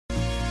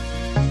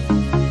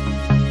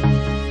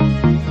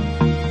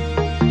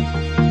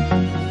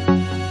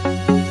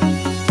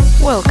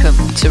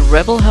Welcome to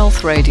Rebel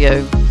Health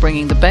Radio,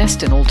 bringing the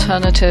best in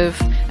alternative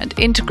and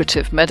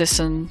integrative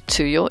medicine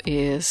to your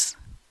ears.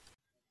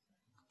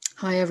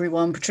 Hi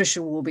everyone,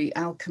 Patricia Warby,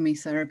 Alchemy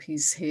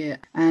Therapies here,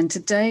 and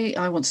today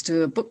I want to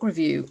do a book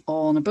review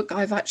on a book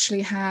I've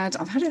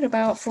had it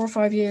about 4 or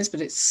 5 years, but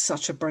it's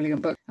such a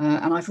brilliant book,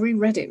 and I've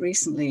reread it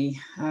recently,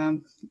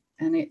 and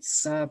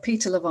it's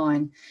Peter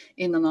Levine,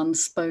 In an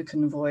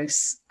Unspoken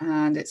Voice,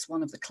 and it's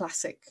one of the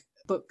classic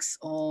books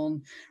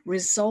on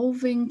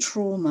resolving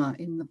trauma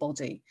in the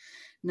body.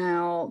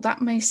 Now,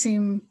 that may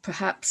seem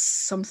perhaps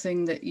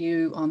something that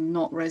you are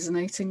not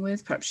resonating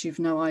with. Perhaps you've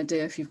no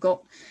idea if you've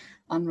got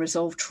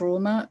unresolved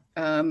trauma.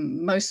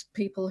 Most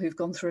people who've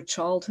gone through a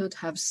childhood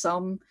have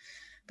some,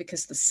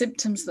 because the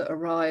symptoms that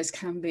arise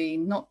can be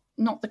not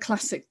the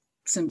classic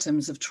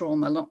symptoms of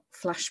trauma, not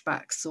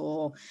flashbacks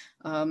or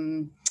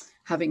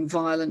having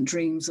violent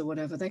dreams or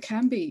whatever. They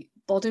can be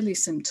bodily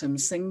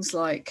symptoms, things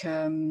like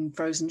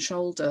frozen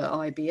shoulder,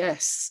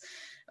 IBS,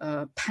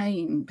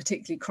 pain,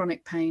 particularly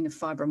chronic pain of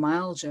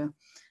fibromyalgia,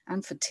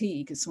 and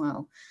fatigue as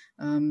well.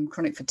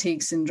 Chronic fatigue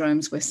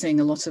syndromes, we're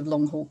seeing a lot of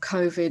long haul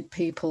COVID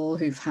people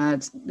who've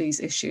had these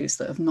issues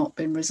that have not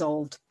been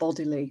resolved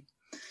bodily.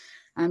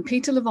 And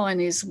Peter Levine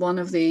is one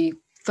of the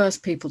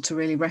first people to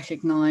really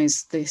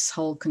recognize this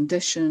whole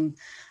condition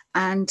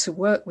and to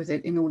work with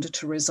it in order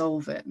to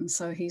resolve it. And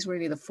so he's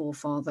really the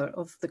forefather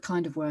of the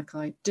kind of work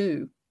I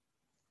do.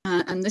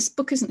 And this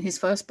book isn't his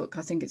first book.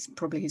 I think it's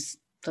probably his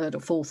third or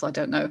fourth, I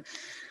don't know.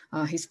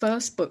 His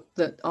first book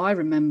that I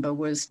remember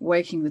was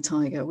Waking the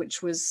Tiger,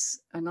 which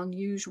was an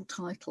unusual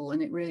title,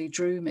 and it really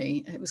drew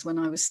me. It was when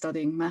I was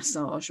studying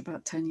massage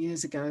about 10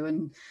 years ago.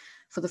 And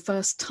for the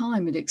first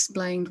time, it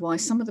explained why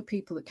some of the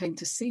people that came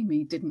to see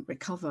me didn't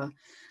recover,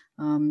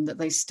 that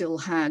they still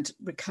had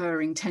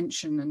recurring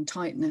tension and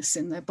tightness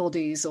in their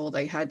bodies, or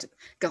they had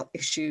gut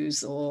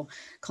issues or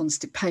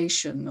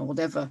constipation or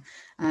whatever.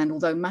 And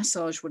although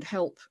massage would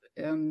help,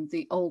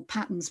 the old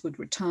patterns would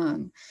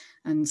return.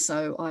 And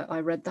so I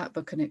read that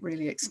book, and it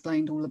really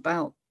explained all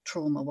about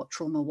trauma, what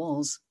trauma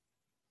was.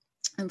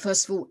 And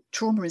first of all,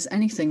 trauma is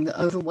anything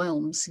that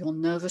overwhelms your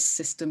nervous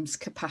system's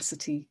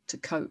capacity to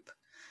cope.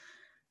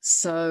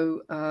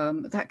 So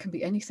that can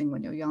be anything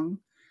when you're young,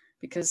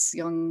 because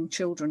young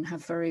children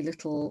have very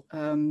little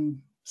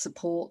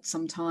support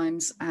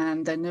sometimes,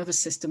 and their nervous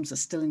systems are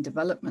still in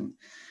development.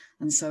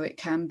 And so it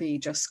can be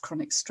just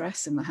chronic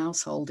stress in the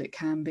household. It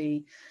can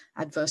be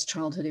adverse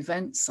childhood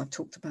events. I've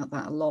talked about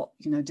that a lot,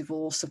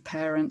 divorce of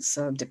parents,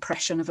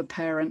 depression of a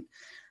parent,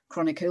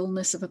 chronic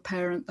illness of a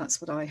parent.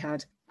 That's what I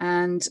had.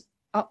 And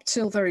up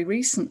till very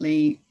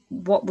recently,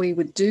 what we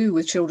would do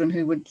with children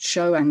who would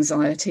show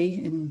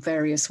anxiety in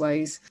various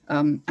ways,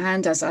 and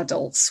as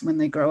adults when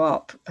they grow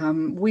up,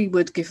 we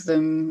would give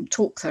them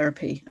talk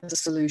therapy as a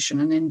solution.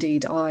 And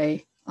indeed,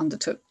 I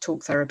undertook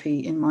talk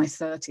therapy in my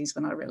 30s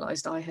when I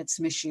realized I had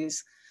some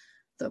issues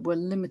that were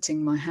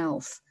limiting my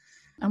health.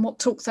 And what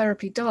talk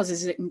therapy does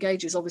is it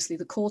engages obviously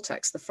the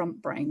cortex, the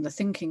front brain, the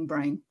thinking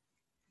brain.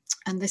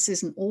 And this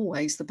isn't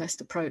always the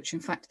best approach. In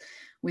fact,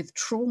 with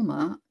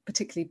trauma,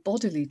 particularly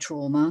bodily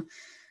trauma,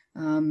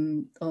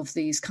 of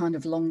these kind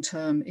of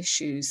long-term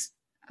issues,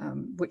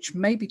 which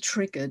may be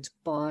triggered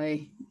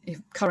by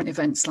current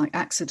events like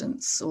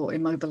accidents or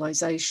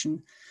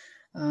immobilization,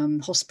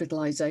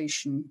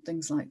 hospitalization,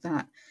 things like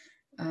that,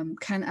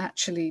 can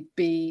actually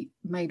be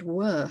made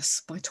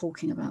worse by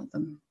talking about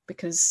them,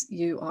 because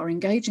you are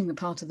engaging the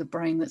part of the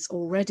brain that's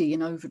already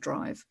in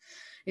overdrive.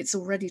 It's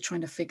already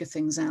trying to figure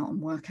things out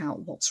and work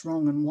out what's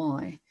wrong and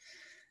why.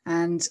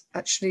 And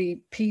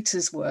actually,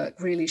 Peter's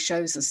work really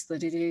shows us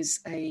that it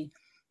is a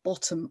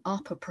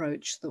bottom-up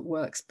approach that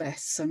works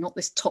best. So not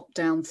this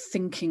top-down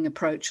thinking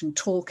approach and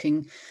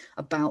talking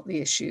about the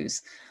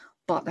issues,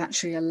 but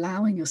actually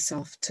allowing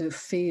yourself to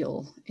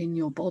feel in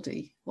your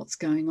body what's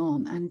going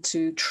on and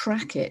to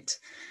track it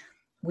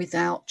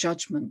without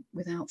judgment,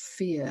 without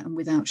fear, and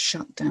without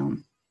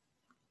shutdown.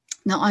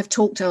 Now, I've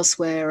talked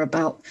elsewhere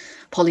about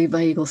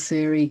polyvagal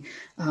theory.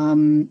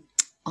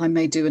 I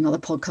may do another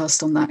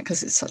podcast on that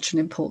because it's such an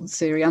important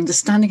theory.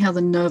 Understanding how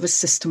the nervous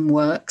system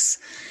works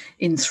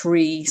in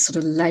 3 sort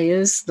of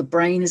layers. The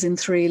brain is in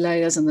 3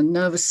 layers, and the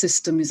nervous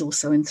system is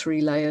also in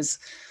 3 layers.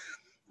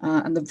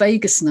 And the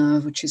vagus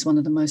nerve, which is one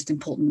of the most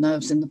important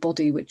nerves in the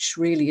body, which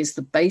really is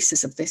the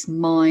basis of this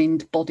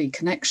mind-body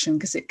connection,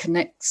 because it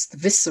connects the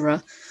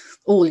viscera,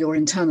 all your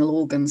internal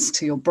organs,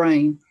 to your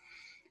brain,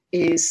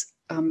 is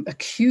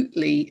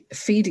acutely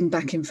feeding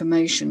back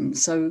information.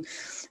 So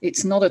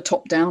it's not a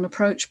top-down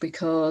approach,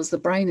 because the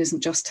brain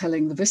isn't just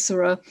telling the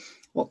viscera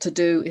what to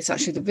do. It's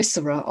actually the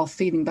viscera are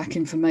feeding back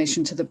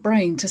information to the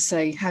brain to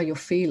say how you're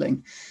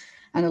feeling.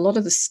 And a lot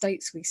of the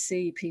states we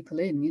see people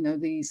in,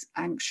 these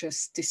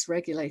anxious,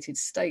 dysregulated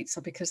states,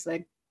 are because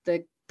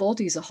their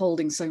bodies are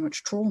holding so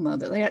much trauma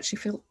that they actually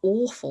feel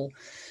awful.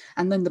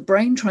 And then the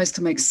brain tries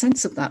to make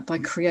sense of that by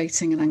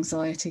creating an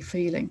anxiety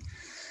feeling.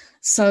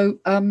 So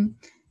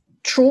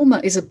trauma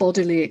is a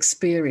bodily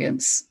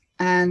experience.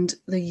 And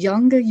the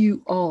younger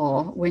you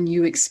are when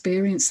you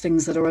experience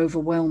things that are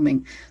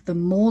overwhelming, the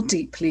more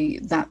deeply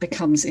that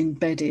becomes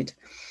embedded.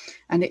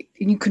 And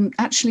you can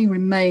actually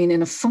remain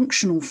in a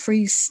functional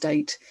freeze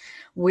state,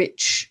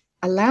 which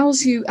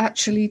allows you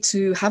actually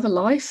to have a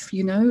life.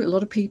 You know, a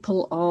lot of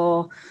people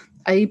are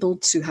able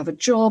to have a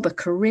job, a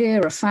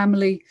career, a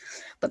family,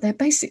 but they're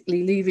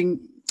basically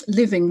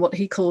living what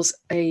he calls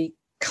a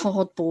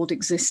cardboard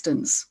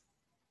existence,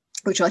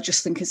 which I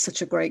just think is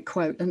such a great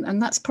quote.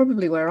 And that's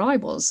probably where I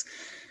was,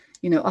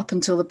 you know, up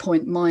until the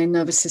point my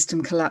nervous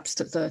system collapsed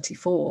at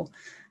 34.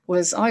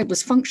 I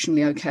was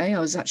functionally okay. I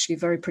was actually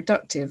very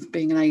productive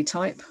being an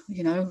A-type.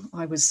 You know,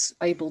 I was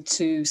able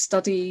to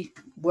study,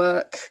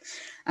 work,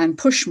 and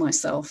push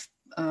myself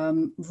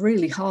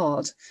really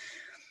hard.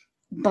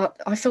 But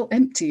I felt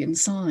empty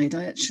inside.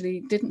 I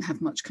actually didn't have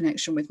much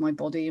connection with my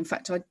body. In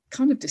fact, I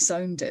kind of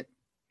disowned it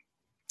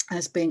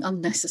as being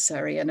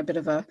unnecessary and a bit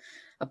of a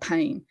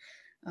pain.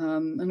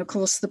 And of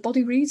course, the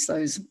body reads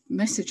those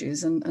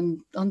messages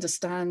and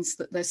understands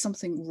that there's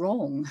something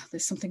wrong.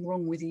 There's something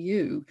wrong with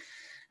you.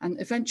 And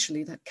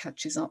eventually that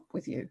catches up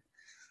with you.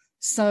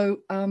 So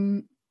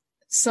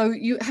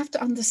you have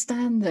to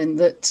understand then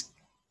that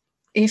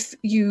if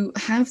you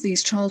have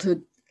these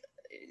childhood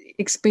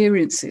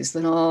experiences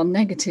that are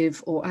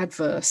negative or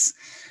adverse,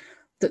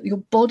 that your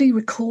body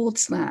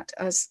records that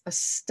as a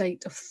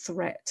state of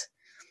threat.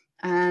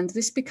 And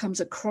this becomes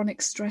a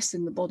chronic stress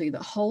in the body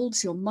that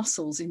holds your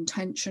muscles in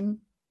tension.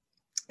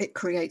 It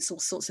creates all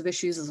sorts of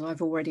issues, as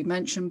I've already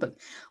mentioned, but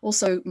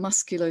also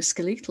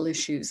musculoskeletal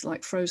issues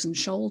like frozen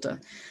shoulder,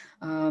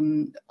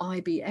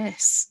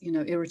 IBS, you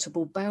know,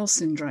 irritable bowel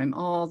syndrome,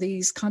 are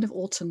these kind of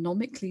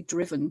autonomically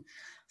driven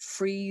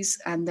freeze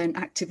and then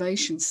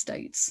activation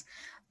states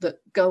that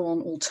go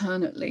on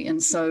alternately.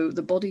 And so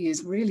the body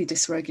is really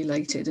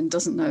dysregulated and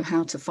doesn't know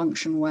how to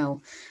function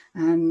well.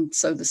 And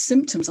so the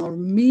symptoms are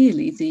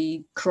merely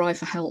the cry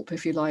for help,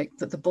 if you like,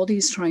 that the body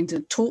is trying to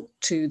talk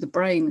to the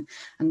brain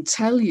and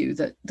tell you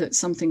that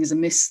something is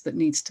amiss that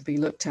needs to be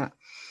looked at.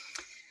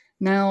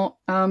 Now,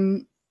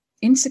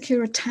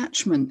 insecure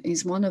attachment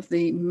is one of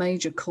the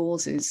major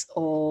causes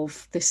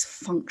of this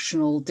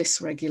functional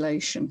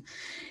dysregulation.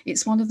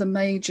 It's one of the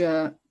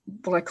major,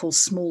 what I call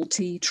small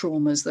t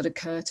traumas that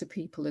occur to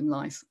people in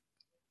life.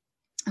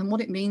 And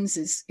what it means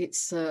is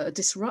it's a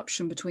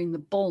disruption between the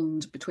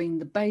bond between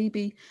the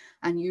baby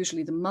and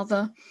usually the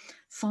mother.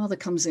 Father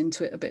comes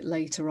into it a bit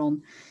later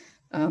on.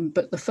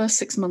 But the first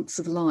 6 months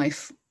of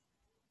life,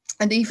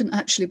 and even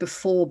actually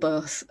before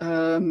birth,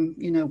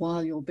 you know,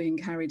 while you're being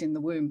carried in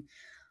the womb,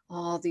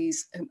 are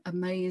these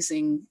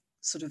amazing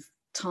sort of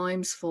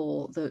times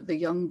for the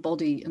young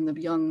body and the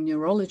young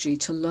neurology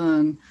to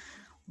learn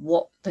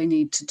what they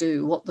need to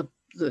do, what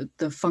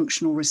the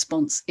functional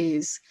response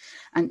is.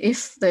 And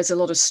if there's a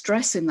lot of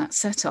stress in that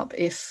setup,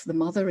 if the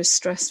mother is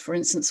stressed, for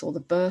instance, or the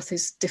birth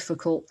is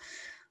difficult,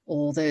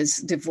 or there's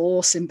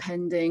divorce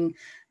impending,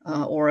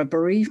 or a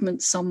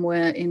bereavement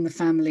somewhere in the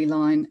family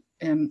line,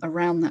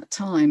 around that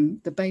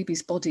time, the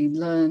baby's body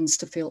learns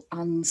to feel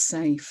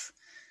unsafe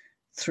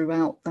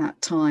throughout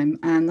that time.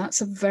 And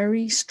that's a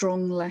very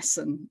strong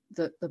lesson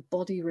that the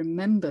body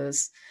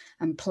remembers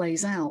and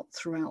plays out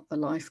throughout the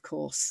life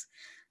course.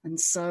 And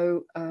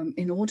so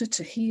in order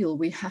to heal,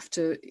 we have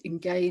to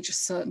engage a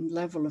certain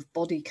level of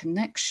body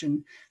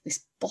connection,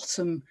 this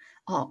bottom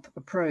up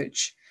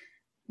approach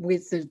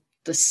with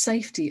the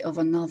safety of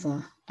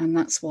another. And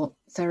that's what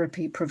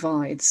therapy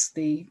provides,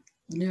 the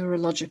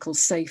neurological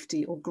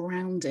safety or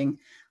grounding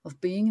of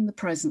being in the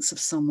presence of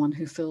someone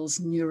who feels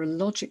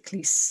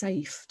neurologically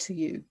safe to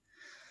you.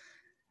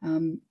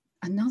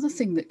 Another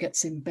thing that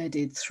gets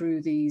embedded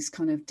through these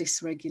kind of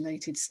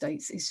dysregulated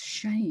states is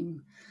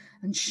shame.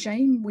 And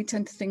shame we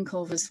tend to think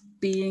of as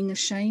being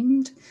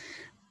ashamed,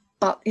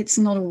 but it's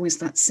not always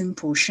that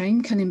simple.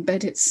 Shame can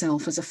embed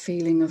itself as a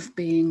feeling of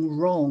being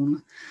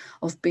wrong,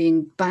 of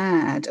being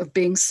bad, of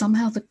being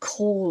somehow the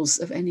cause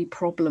of any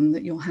problem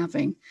that you're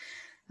having.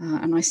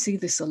 And I see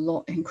this a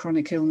lot in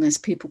chronic illness,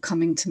 people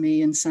coming to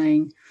me and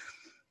saying,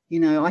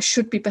 you know, I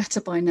should be better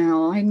by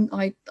now.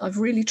 I've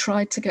really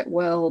tried to get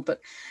well,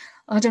 but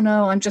I don't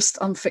know, I'm just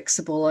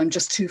unfixable. I'm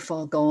just too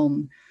far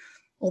gone.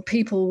 Or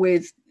people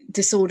with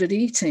disordered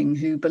eating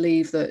who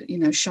believe that, you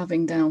know,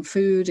 shoving down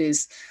food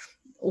is,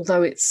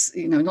 although it's,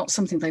 you know, not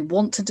something they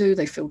want to do,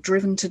 they feel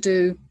driven to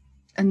do.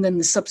 And then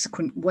the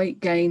subsequent weight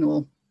gain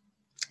or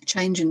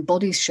change in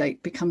body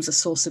shape becomes a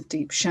source of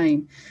deep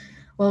shame.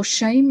 Well,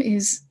 shame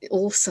is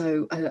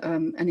also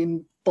an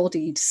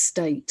embodied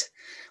state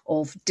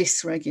of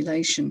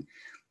dysregulation,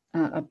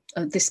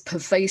 this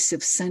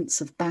pervasive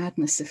sense of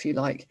badness, if you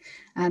like.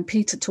 And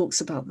Peter talks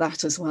about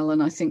that as well.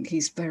 And I think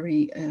he's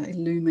very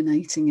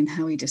illuminating in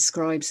how he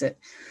describes it.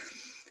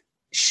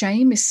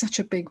 Shame is such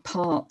a big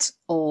part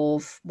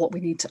of what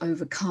we need to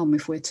overcome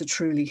if we're to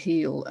truly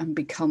heal and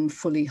become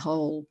fully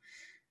whole.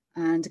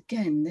 And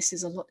again, this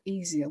is a lot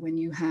easier when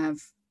you have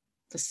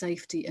the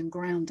safety and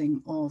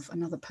grounding of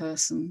another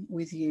person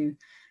with you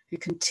who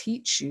can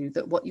teach you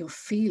that what you're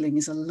feeling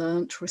is a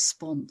learnt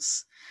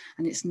response.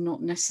 And it's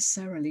not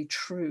necessarily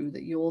true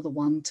that you're the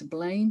one to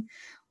blame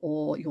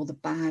or you're the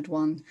bad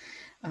one.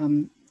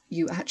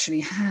 you actually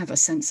have a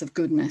sense of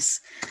goodness.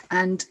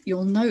 And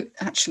you'll note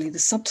actually the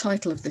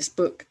subtitle of this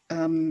book,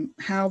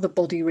 How the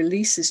Body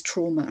Releases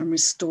Trauma and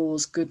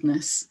Restores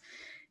Goodness,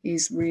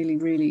 is really,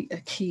 really a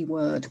key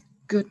word.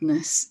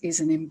 Goodness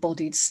is an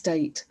embodied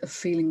state of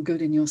feeling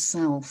good in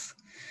yourself.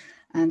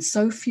 And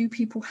so few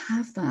people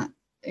have that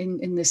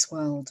in this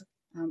world.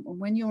 And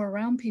when you're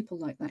around people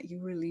like that, you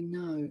really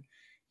know,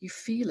 you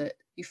feel it,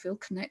 you feel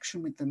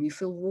connection with them, you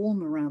feel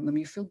warm around them,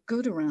 you feel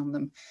good around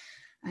them.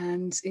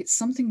 And it's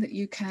something that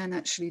you can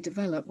actually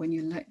develop when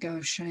you let go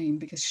of shame,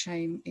 because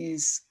shame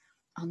is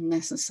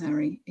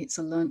unnecessary. It's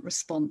a learnt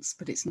response,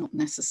 but it's not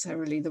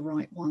necessarily the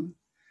right one.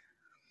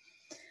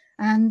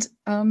 And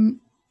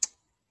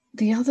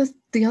the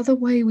other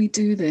way we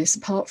do this,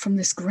 apart from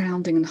this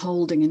grounding and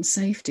holding in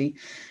safety,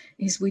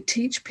 is we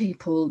teach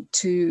people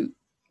to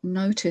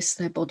notice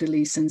their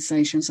bodily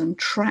sensations and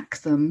track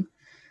them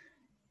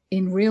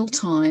in real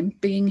time,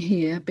 being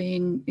here,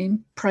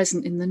 being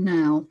present in the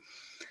now,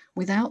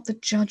 without the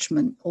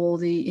judgment or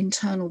the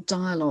internal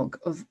dialogue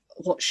of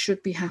what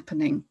should be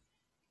happening,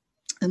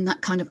 and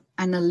that kind of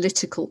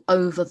analytical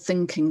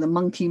overthinking, the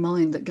monkey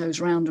mind that goes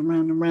round and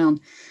round and round.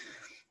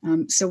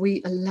 So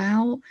we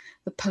allow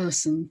the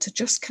person to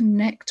just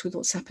connect with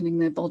what's happening in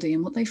their body,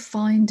 and what they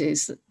find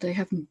is that they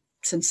have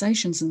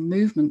sensations and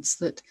movements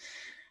that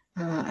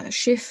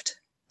shift,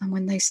 and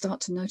when they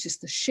start to notice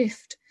the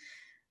shift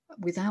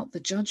without the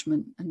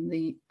judgment and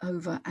the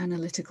over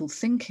analytical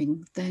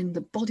thinking, then the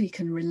body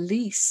can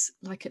release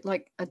like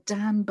a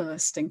dam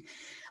bursting,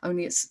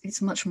 only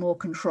it's much more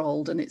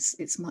controlled, and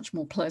it's much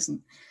more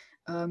pleasant,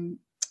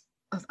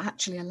 of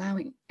actually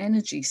allowing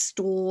energy,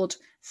 stored,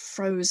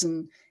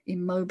 frozen,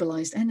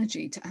 immobilized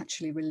energy, to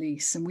actually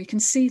release. And we can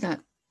see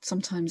that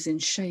sometimes in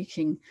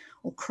shaking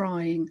or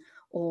crying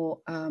or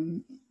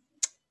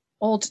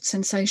odd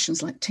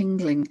sensations like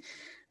tingling.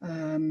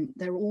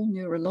 They're all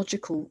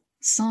neurological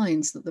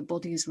signs that the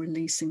body is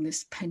releasing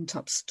this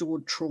pent-up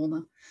stored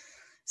trauma.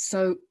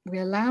 So we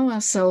allow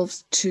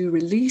ourselves to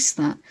release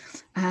that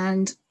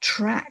and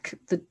track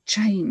the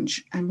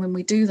change. And when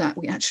we do that,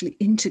 we actually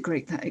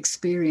integrate that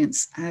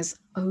experience as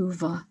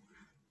over,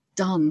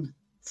 done,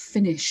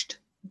 finished,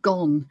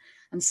 gone.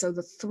 And so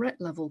the threat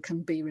level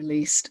can be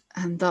released,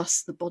 and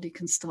thus the body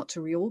can start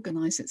to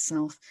reorganize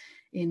itself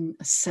in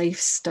a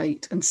safe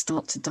state and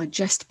start to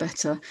digest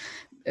better,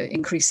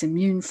 increase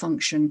immune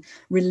function,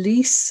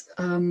 release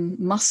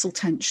muscle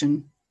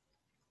tension.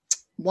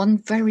 One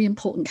very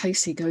important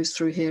case he goes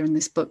through here in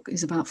this book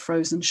is about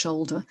frozen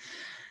shoulder.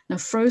 Now,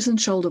 frozen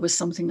shoulder was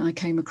something I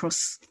came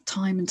across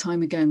time and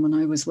time again when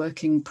I was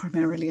working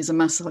primarily as a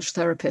massage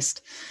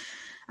therapist.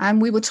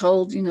 And we were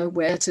told,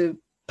 where to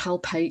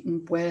palpate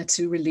and where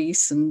to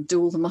release and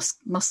do all the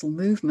muscle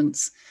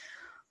movements.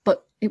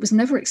 But it was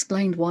never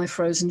explained why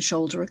frozen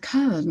shoulder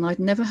occurred, and I'd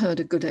never heard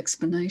a good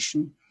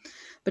explanation.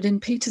 But in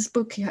Peter's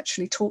book, he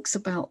actually talks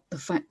about the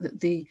fact that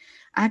the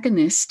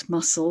agonist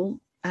muscle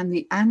and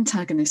the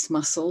antagonist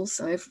muscle,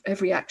 so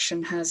every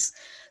action has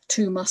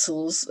two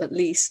muscles at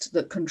least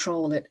that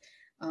control it.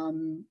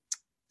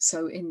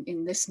 So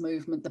in this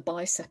movement, the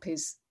bicep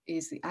is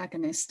the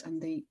agonist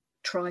and the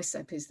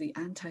tricep is the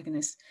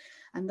antagonist.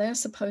 And they're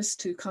supposed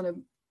to kind of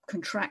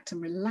contract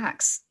and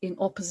relax in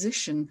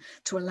opposition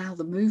to allow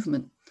the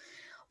movement.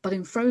 But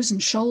in frozen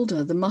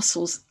shoulder, the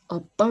muscles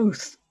are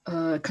both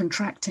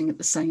contracting at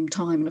the same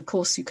time. And of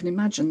course, you can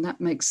imagine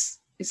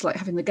it's like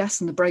having the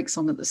gas and the brakes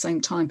on at the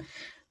same time.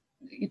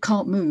 You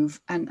can't move.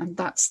 And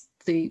that's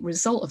the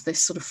result of this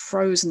sort of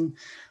frozen,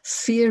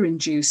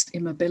 fear-induced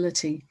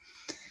immobility.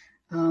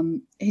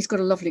 He's got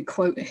a lovely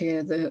quote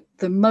here.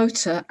 The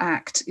motor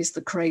act is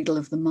the cradle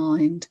of the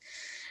mind.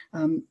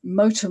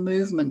 Motor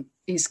movement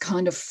is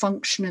kind of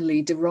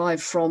functionally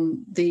derived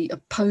from the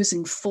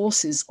opposing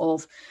forces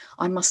of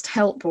I must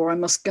help or I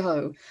must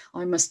go,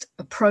 I must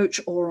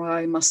approach or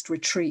I must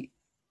retreat.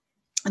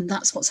 And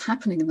that's what's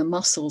happening in the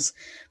muscles,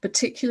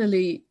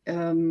 particularly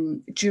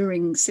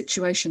during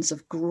situations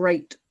of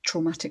great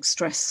traumatic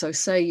stress. So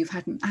say you've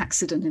had an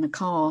accident in a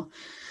car,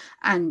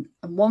 and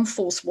one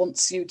force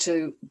wants you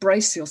to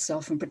brace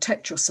yourself and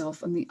protect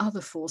yourself, and the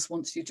other force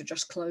wants you to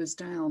just close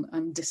down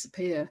and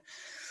disappear.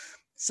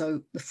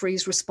 So the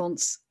freeze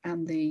response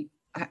and the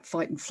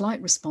fight and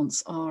flight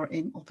response are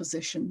in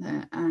opposition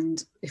there.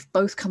 And if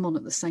both come on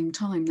at the same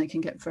time, they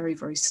can get very,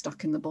 very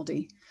stuck in the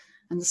body.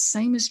 And the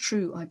same is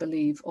true, I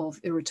believe, of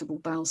irritable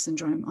bowel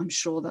syndrome. I'm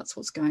sure that's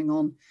what's going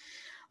on.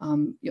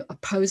 Your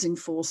opposing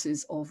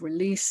forces of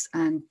release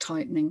and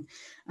tightening.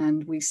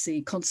 And we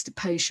see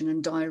constipation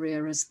and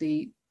diarrhea as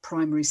the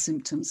primary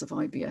symptoms of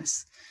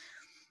IBS.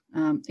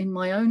 In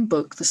my own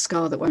book, The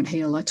Scar That Won't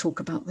Heal, I talk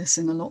about this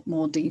in a lot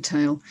more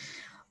detail.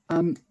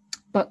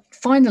 But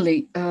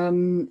finally,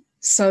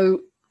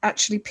 so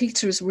actually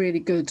Peter is really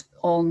good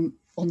on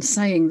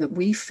saying that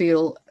we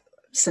feel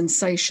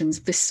sensations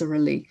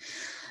viscerally.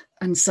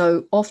 And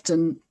so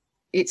often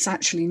it's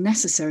actually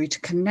necessary to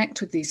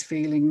connect with these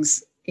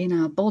feelings in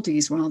our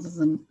bodies rather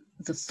than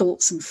the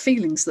thoughts and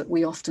feelings that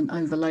we often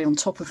overlay on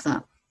top of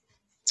that.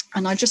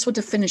 And I just want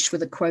to finish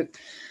with a quote,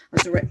 a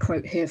direct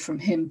quote here from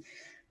him.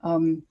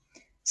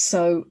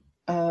 So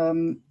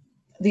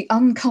the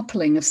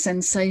uncoupling of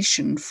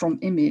sensation from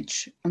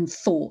image and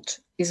thought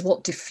is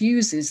what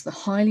diffuses the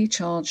highly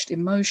charged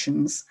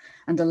emotions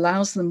and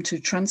allows them to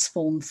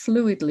transform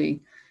fluidly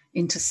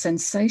into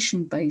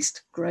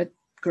sensation-based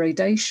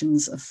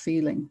gradations of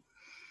feeling.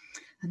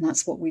 And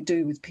that's what we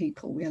do with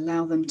people. We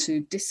allow them to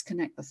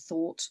disconnect the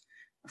thought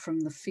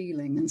from the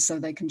feeling, and so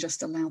they can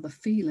just allow the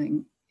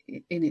feeling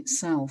in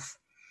itself.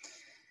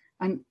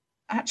 And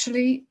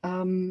actually,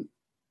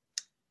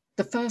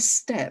 the first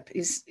step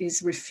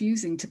is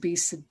refusing to be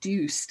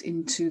seduced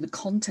into the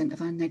content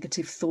of our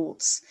negative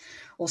thoughts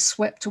or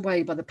swept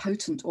away by the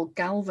potent or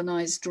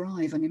galvanized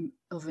drive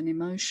of an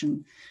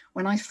emotion.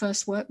 When I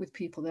first work with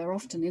people, they're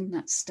often in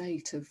that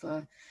state of,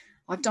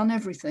 I've done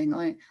everything.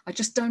 I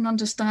just don't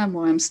understand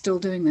why I'm still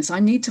doing this. I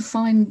need to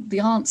find the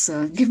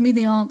answer. Give me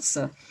the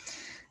answer.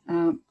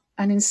 And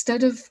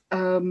instead of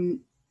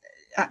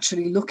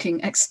actually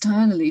looking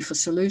externally for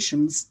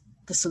solutions,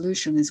 the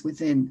solution is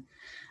within.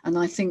 And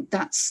I think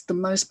that's the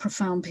most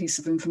profound piece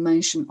of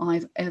information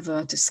I've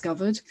ever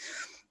discovered.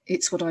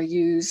 It's what I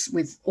use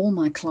with all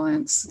my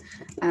clients,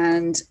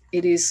 and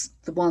it is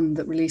the one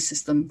that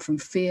releases them from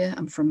fear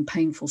and from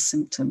painful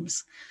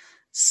symptoms.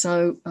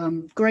 So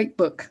great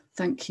book.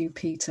 Thank you,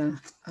 Peter,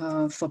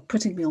 for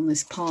putting me on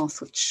this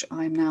path, which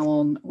I'm now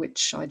on,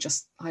 which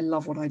I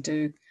love what I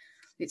do.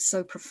 It's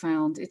so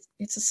profound.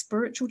 It's a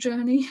spiritual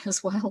journey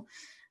as well.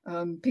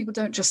 People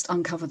don't just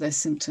uncover their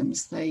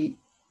symptoms. They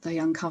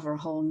uncover a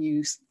whole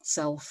new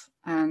self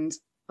and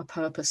a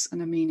purpose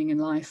and a meaning in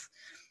life.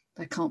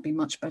 There can't be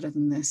much better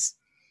than this.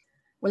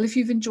 Well, if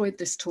you've enjoyed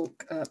this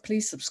talk,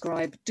 please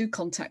subscribe. Do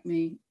contact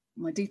me.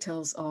 My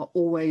details are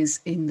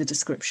always in the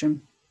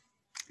description.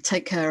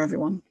 Take care,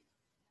 everyone.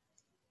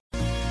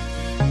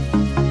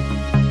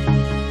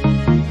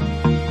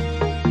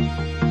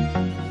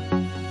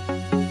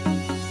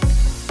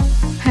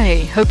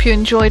 Hey, hope you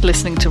enjoyed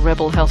listening to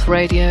Rebel Health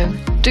Radio.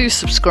 Do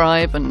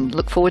subscribe and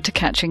look forward to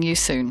catching you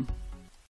soon.